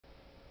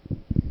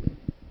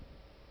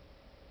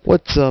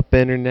What's up,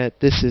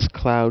 Internet? This is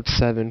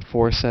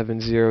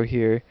Cloud7470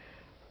 here.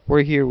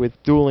 We're here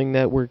with Dueling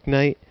Network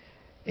Night,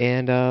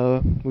 and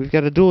we've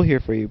got a duel here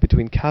for you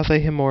between Kaze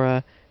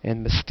Himura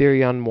and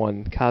Mysterion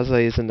 1. Kaze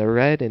is in the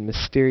red, and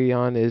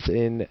Mysterion is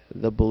in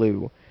the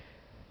blue.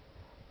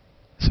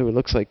 So it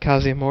looks like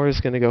Kaze Himura is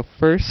going to go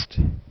first.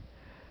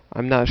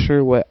 I'm not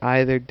sure what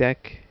either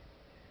deck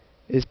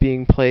is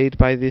being played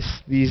by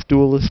these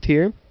duelists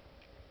here.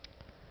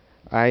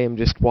 I am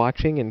just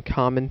watching and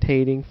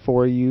commentating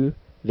for you,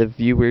 the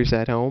viewers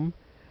at home.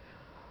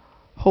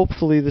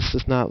 Hopefully this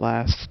does not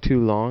last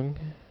too long,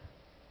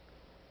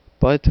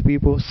 but we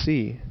will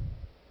see.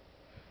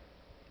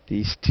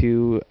 These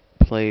two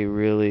play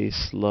really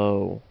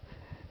slow.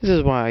 This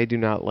is why I do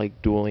not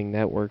like Dueling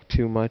Network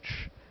too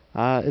much.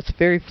 It's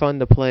very fun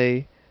to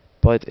play,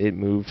 but it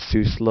moves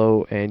too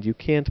slow and you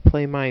can't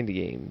play mind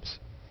games.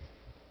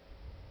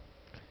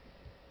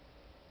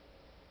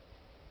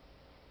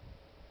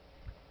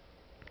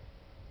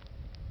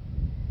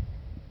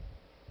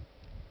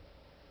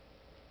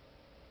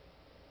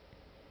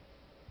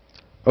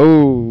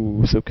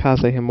 Oh, so Kaze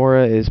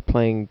Himura is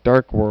playing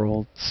Dark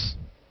Worlds.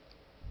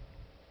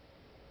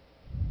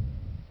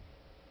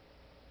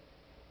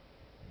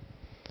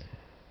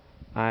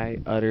 I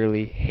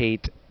utterly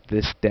hate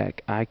this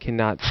deck. I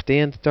cannot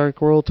stand Dark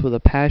Worlds with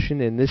a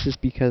passion, and this is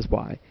because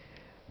why?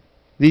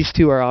 These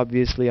two are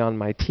obviously on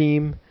my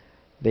team.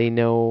 They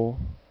know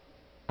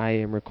I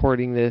am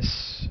recording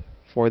this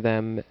for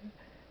them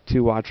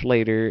to watch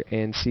later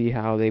and see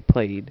how they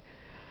played.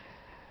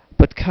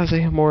 But Kaze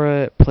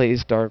Himura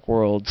plays Dark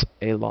Worlds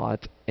a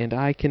lot, and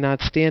I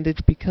cannot stand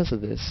it because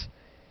of this.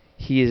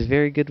 He is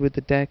very good with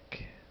the deck.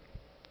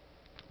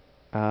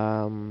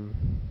 And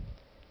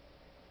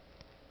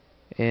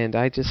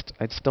I just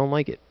don't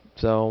like it.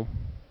 So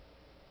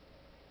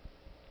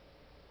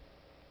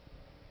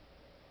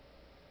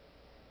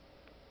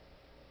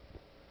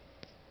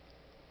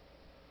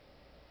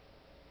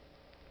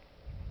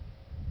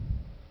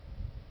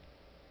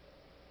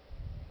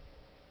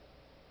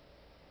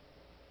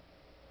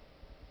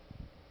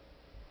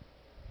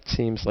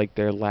seems like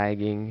they're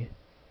lagging.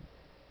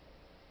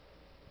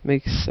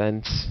 Makes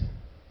sense.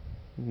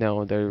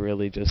 No, they're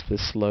really just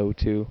this slow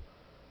too.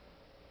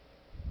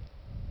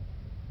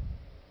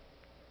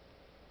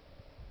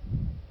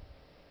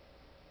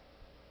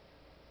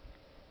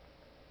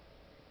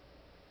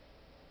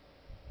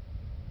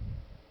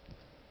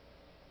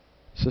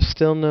 So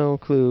still no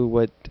clue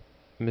what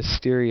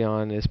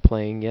Mysterion is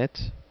playing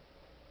yet.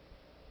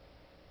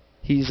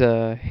 He's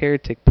a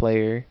heretic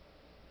player,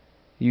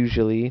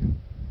 usually.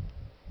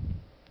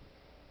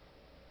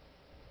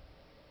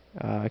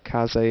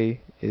 Kaze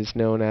is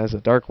known as a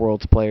Dark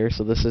Worlds player,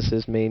 so this is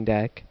his main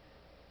deck.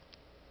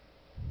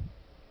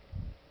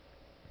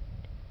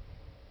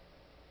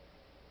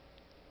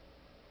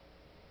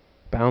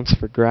 Bounce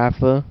for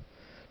Grapha.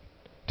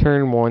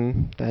 Turn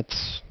 1,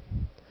 that's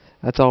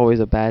always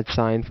a bad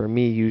sign for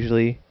me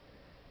usually.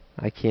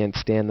 I can't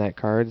stand that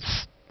card.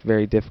 It's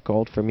very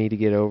difficult for me to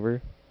get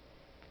over.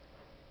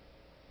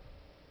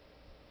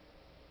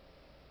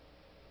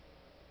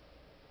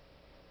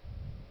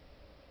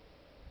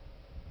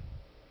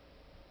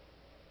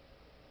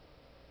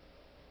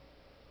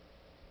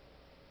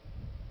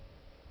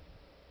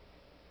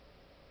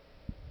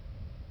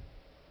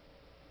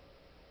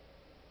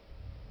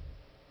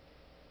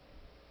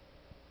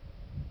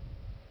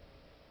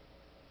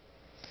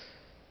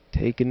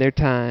 Taking their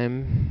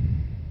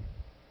time.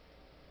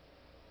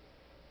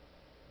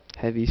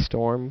 Heavy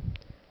Storm.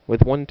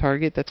 With one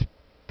target, that's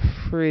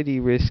pretty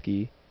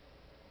risky.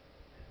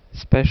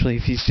 Especially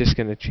if he's just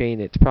going to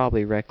chain it. It's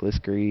probably Reckless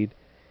Greed.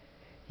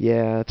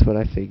 Yeah, that's what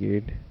I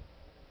figured.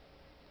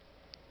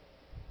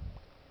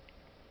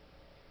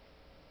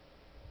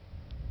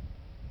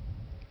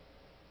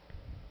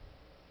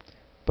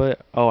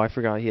 But, oh, I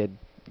forgot he had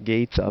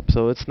Gates up,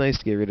 so it's nice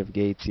to get rid of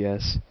Gates,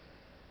 yes.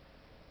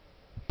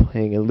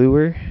 Playing a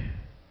Lure.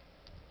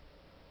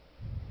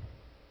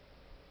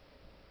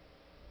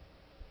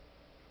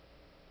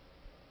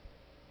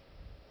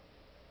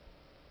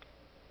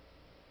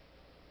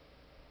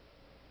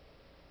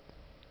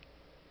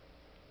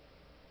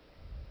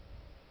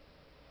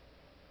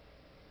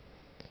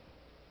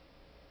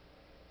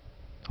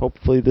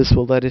 Hopefully this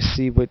will let us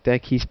see what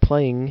deck he's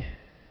playing.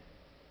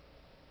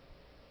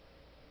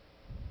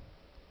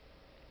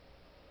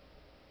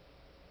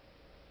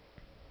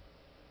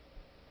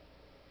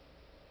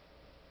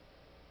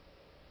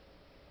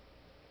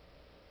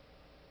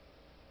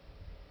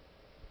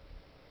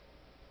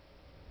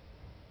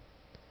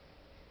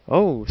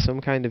 Oh, some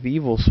kind of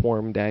Evil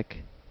Swarm deck.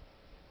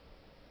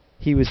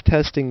 He was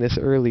testing this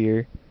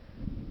earlier,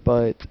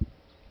 but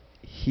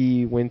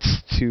he went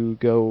to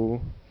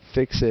go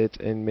fix it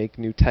and make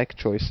new tech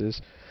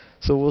choices.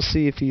 So we'll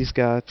see if he's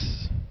got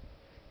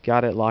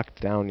it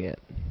locked down yet.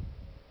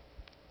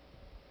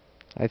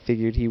 I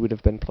figured he would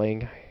have been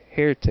playing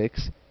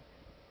Heretics.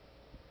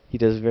 He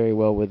does very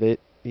well with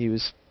it. He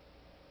was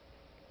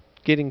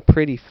getting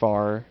pretty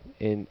far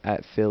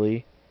at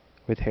Philly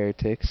with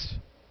Heretics.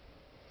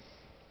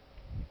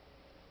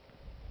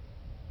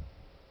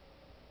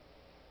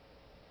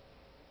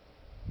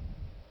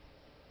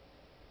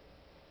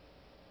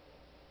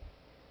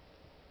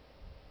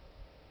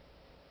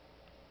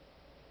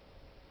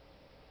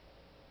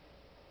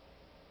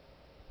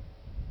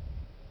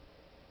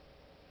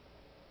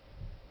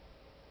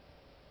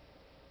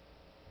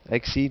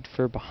 Exceed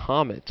for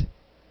Bahamut.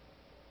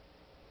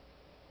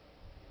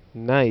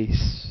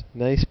 Nice.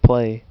 Nice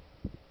play.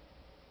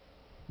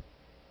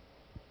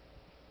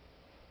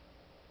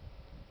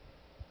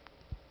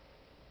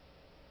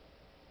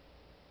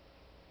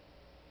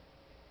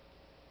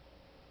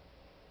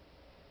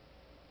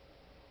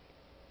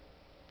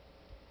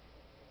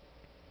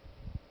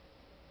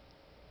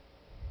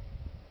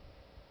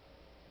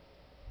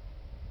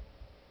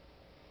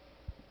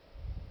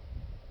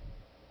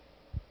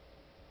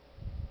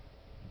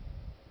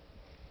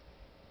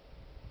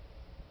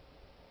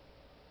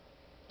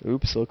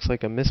 Oops, looks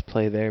like a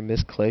misplay there,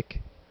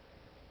 misclick.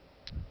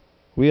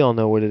 We all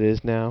know what it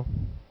is now.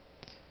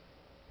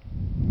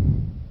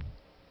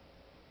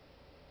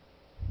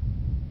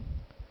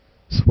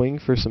 Swing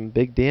for some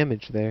big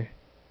damage there.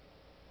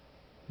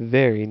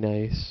 Very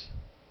nice.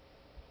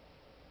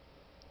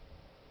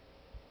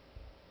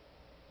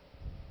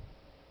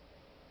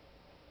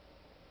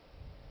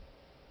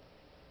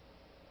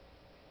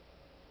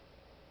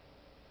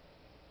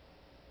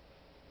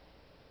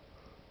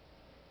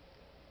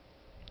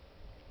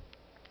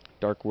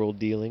 Dark World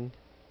Dealing.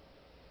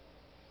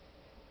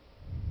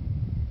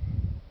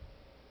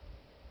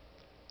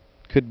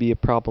 Could be a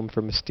problem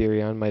for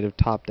Mysterion. Might have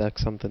top decked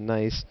something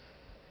nice.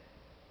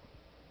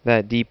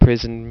 That Deep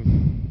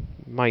Prison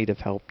might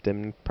have helped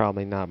him.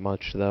 Probably not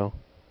much, though.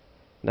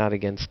 Not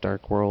against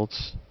Dark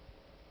Worlds.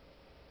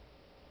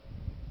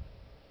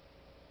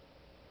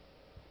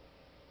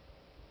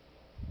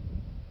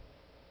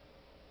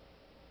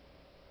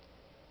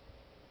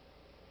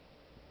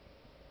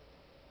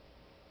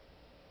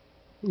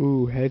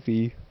 Ooh,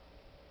 heavy.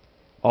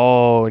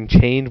 Oh, and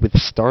chained with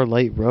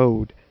Starlight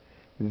Road.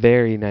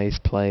 Very nice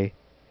play.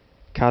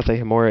 Kaze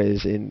Himura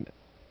is in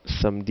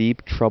some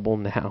deep trouble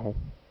now.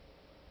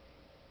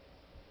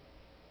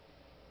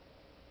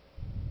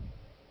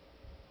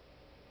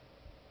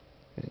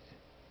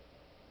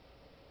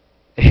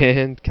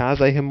 And Kaze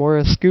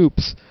Himura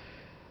scoops.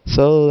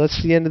 So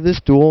that's the end of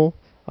this duel.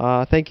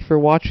 Thank you for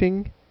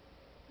watching.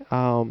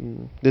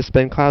 This has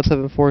been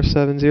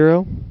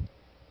Cloud7470.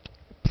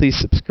 Please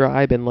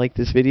subscribe and like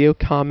this video.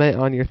 Comment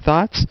on your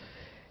thoughts.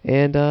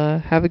 And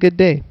have a good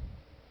day.